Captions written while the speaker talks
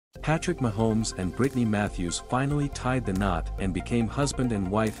Patrick Mahomes and Brittany Matthews finally tied the knot and became husband and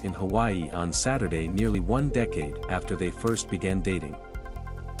wife in Hawaii on Saturday, nearly 1 decade after they first began dating.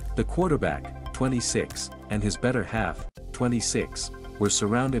 The quarterback, 26, and his better half, 26, were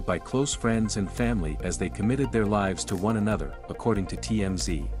surrounded by close friends and family as they committed their lives to one another, according to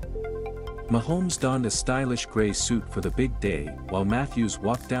TMZ. Mahomes donned a stylish gray suit for the big day, while Matthews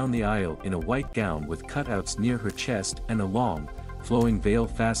walked down the aisle in a white gown with cutouts near her chest and a long, flowing veil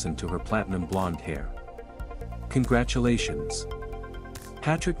fastened to her platinum blonde hair. Congratulations!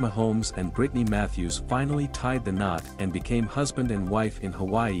 Patrick Mahomes and Brittany Matthews finally tied the knot and became husband and wife in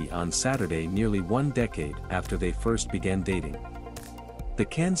Hawaii on Saturday, nearly 1 decade after they first began dating. The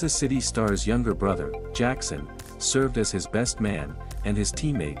Kansas City star's younger brother, Jackson, served as his best man, and his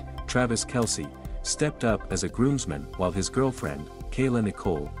teammate, Travis Kelce, stepped up as a groomsman while his girlfriend, Kayla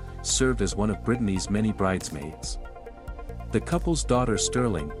Nicole, served as one of Brittany's many bridesmaids. The couple's daughter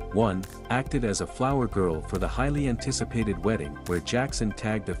Sterling, 1, acted as a flower girl for the highly anticipated wedding where Jackson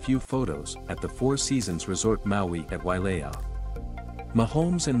tagged a few photos at the Four Seasons Resort Maui at Wailea.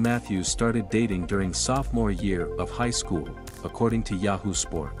 Mahomes and Matthews started dating during sophomore year of high school, according to Yahoo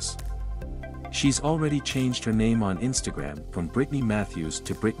Sports. She's already changed her name on Instagram from Brittany Matthews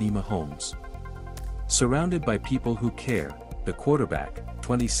to Brittany Mahomes. Surrounded by people who care, the quarterback,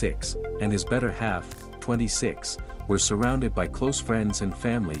 26, and his better half, 26, were surrounded by close friends and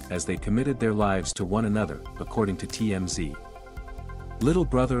family as they committed their lives to one another, according to TMZ. Little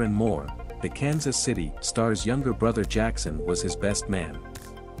brother and more, the Kansas City star's younger brother Jackson was his best man.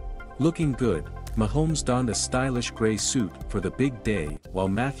 Looking good, Mahomes donned a stylish gray suit for the big day while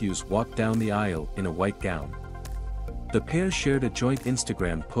Matthews walked down the aisle in a white gown. The pair shared a joint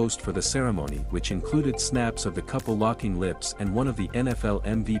Instagram post for the ceremony which included snaps of the couple locking lips and one of the NFL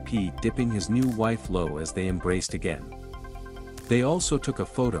MVP dipping his new wife low as they embraced again. They also took a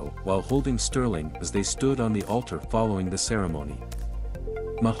photo while holding Sterling as they stood on the altar following the ceremony.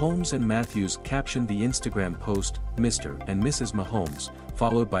 Mahomes and Matthews captioned the Instagram post, "Mr. and Mrs. Mahomes,"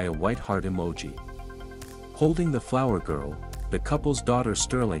 followed by a white heart emoji. Holding the flower girl, the couple's daughter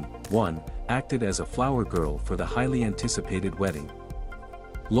Sterling, 1, acted as a flower girl for the highly anticipated wedding.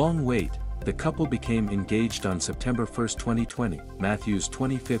 Long wait, the couple became engaged on September 1, 2020, Matthews'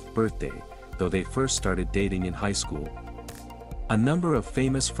 25th birthday, though they first started dating in high school. A number of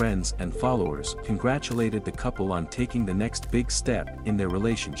famous friends and followers congratulated the couple on taking the next big step in their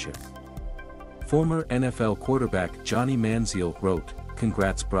relationship. Former NFL quarterback Johnny Manziel wrote,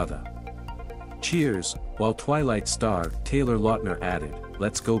 "Congrats brother. Cheers," while Twilight star Taylor Lautner added,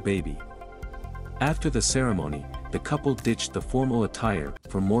 "Let's go baby." After the ceremony, the couple ditched the formal attire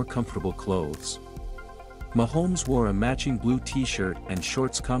for more comfortable clothes. Mahomes wore a matching blue t-shirt and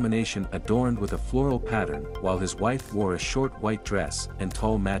shorts combination adorned with a floral pattern while his wife wore a short white dress and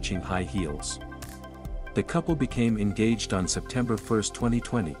tall matching high heels. The couple became engaged on September 1,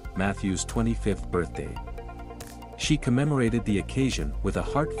 2020, Matthews' 25th birthday. She commemorated the occasion with a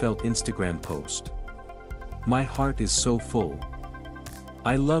heartfelt Instagram post. "My heart is so full.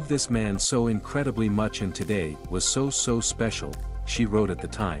 I love this man so incredibly much and today was so special," she wrote at the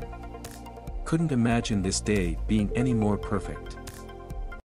time. "Couldn't imagine this day being any more perfect."